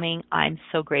 for coming. I'm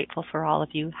so grateful for all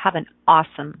of you. Have an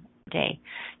awesome day.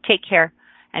 Take care,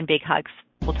 and big hugs.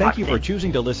 We'll talk Thank you soon. for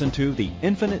choosing to listen to the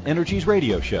Infinite Energies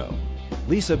radio show.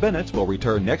 Lisa Bennett will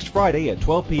return next Friday at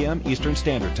 12 p.m. Eastern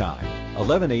Standard Time,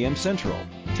 11 a.m. Central,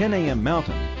 10 a.m.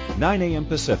 Mountain, 9 a.m.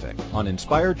 Pacific on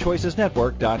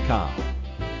InspiredChoicesNetwork.com.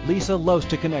 Lisa loves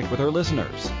to connect with her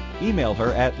listeners. Email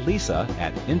her at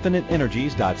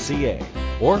lisa@infiniteenergies.ca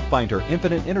or find her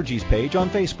Infinite Energies page on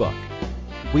Facebook.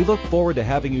 We look forward to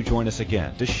having you join us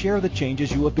again to share the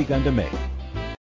changes you have begun to make.